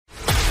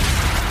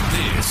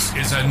This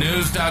is a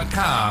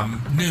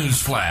News.com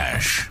news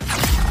flash.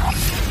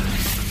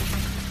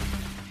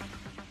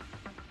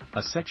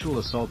 A sexual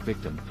assault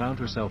victim found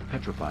herself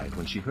petrified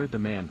when she heard the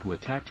man who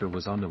attacked her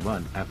was on the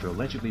run after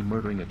allegedly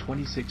murdering a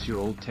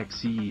 26-year-old tech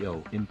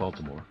CEO in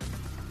Baltimore.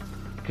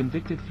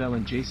 Convicted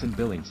felon Jason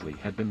Billingsley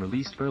had been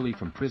released early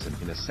from prison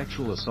in a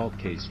sexual assault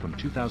case from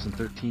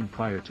 2013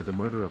 prior to the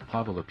murder of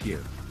Pavel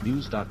Lapierre,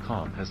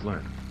 News.com has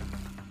learned.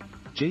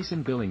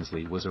 Jason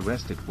Billingsley was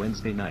arrested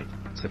Wednesday night,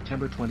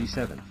 September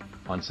 27,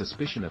 on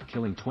suspicion of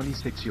killing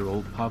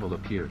 26-year-old Pavel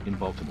Lapierre in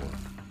Baltimore.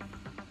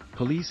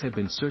 Police had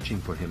been searching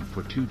for him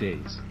for 2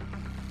 days.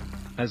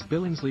 As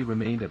Billingsley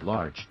remained at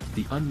large,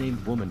 the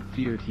unnamed woman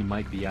feared he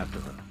might be after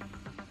her.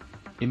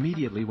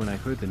 Immediately when I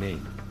heard the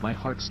name, my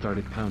heart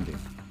started pounding.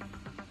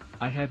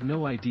 I had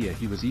no idea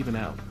he was even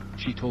out,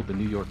 she told the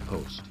New York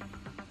Post.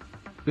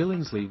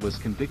 Billingsley was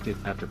convicted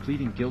after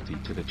pleading guilty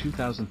to the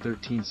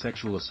 2013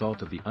 sexual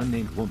assault of the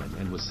unnamed woman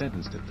and was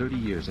sentenced to 30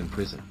 years in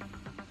prison.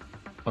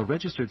 A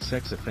registered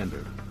sex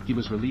offender, he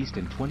was released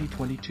in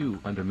 2022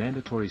 under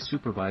mandatory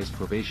supervised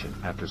probation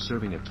after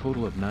serving a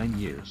total of 9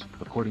 years,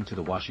 according to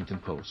the Washington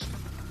Post.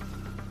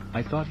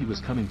 I thought he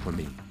was coming for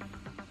me.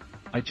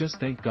 I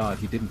just thank God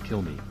he didn't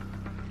kill me.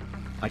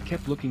 I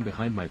kept looking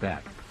behind my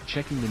back,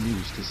 checking the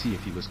news to see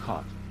if he was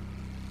caught.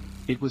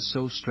 It was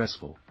so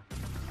stressful.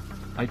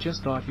 I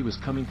just thought he was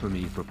coming for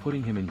me for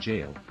putting him in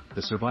jail,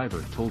 the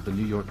survivor told the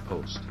New York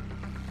Post.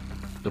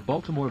 The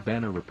Baltimore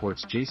Banner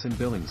reports Jason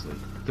Billingsley,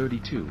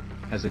 32,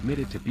 has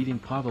admitted to beating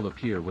Pavel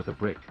Lapierre with a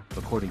brick,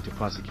 according to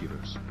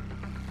prosecutors.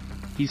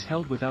 He's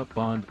held without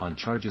bond on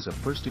charges of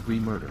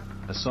first-degree murder,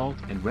 assault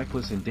and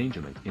reckless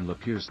endangerment in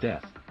Lapierre's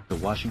death, the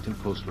Washington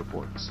Post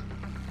reports.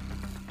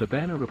 The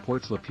Banner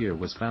reports Lapierre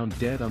was found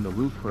dead on the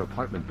roof of her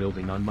apartment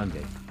building on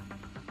Monday.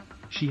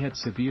 She had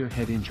severe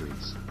head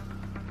injuries.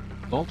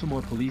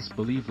 Baltimore police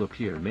believe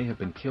Lapierre may have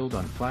been killed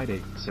on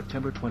Friday,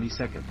 September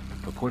 22,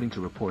 according to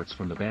reports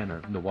from the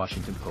Banner and the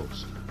Washington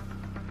Post.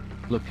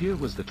 Lapierre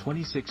was the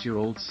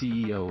 26-year-old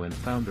CEO and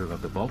founder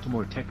of the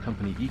Baltimore tech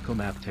company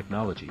Ecomap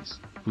Technologies,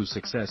 whose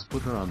success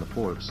put her on the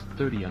Forbes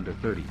 30 Under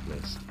 30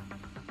 list.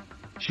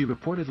 She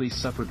reportedly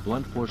suffered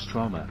blunt force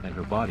trauma and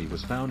her body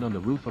was found on the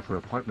roof of her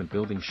apartment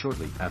building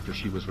shortly after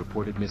she was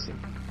reported missing.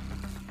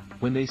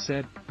 When they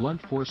said,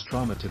 blunt force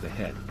trauma to the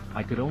head,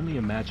 I could only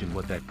imagine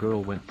what that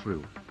girl went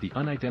through, the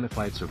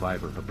unidentified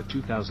survivor of the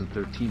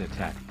 2013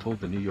 attack told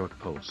the New York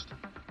Post.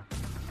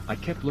 I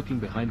kept looking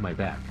behind my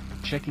back,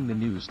 checking the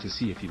news to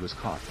see if he was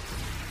caught.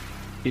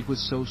 It was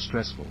so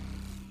stressful.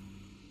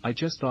 I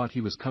just thought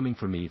he was coming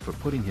for me for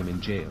putting him in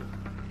jail.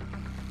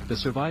 The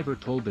survivor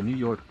told the New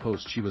York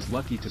Post she was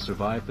lucky to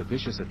survive the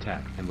vicious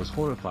attack and was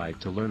horrified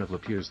to learn of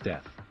Lapierre's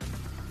death.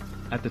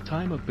 At the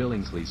time of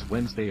Billingsley's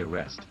Wednesday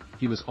arrest,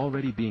 he was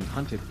already being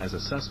hunted as a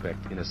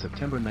suspect in a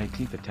September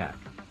 19 attack,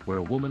 where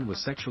a woman was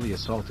sexually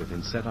assaulted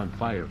and set on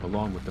fire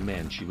along with the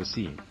man she was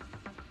seeing.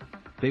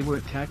 They were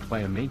attacked by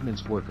a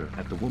maintenance worker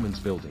at the woman's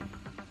building.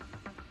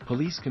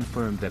 Police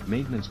confirmed that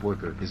maintenance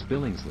worker is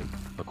Billingsley,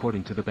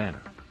 according to the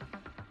Banner.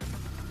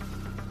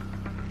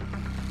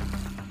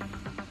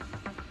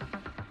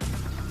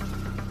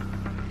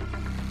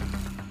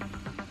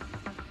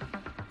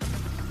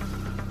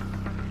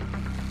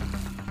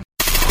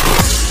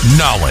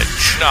 Knowledge.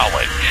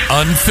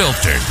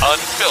 Unfiltered.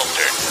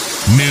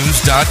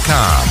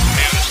 News.com.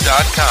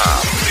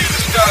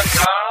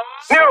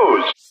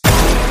 News.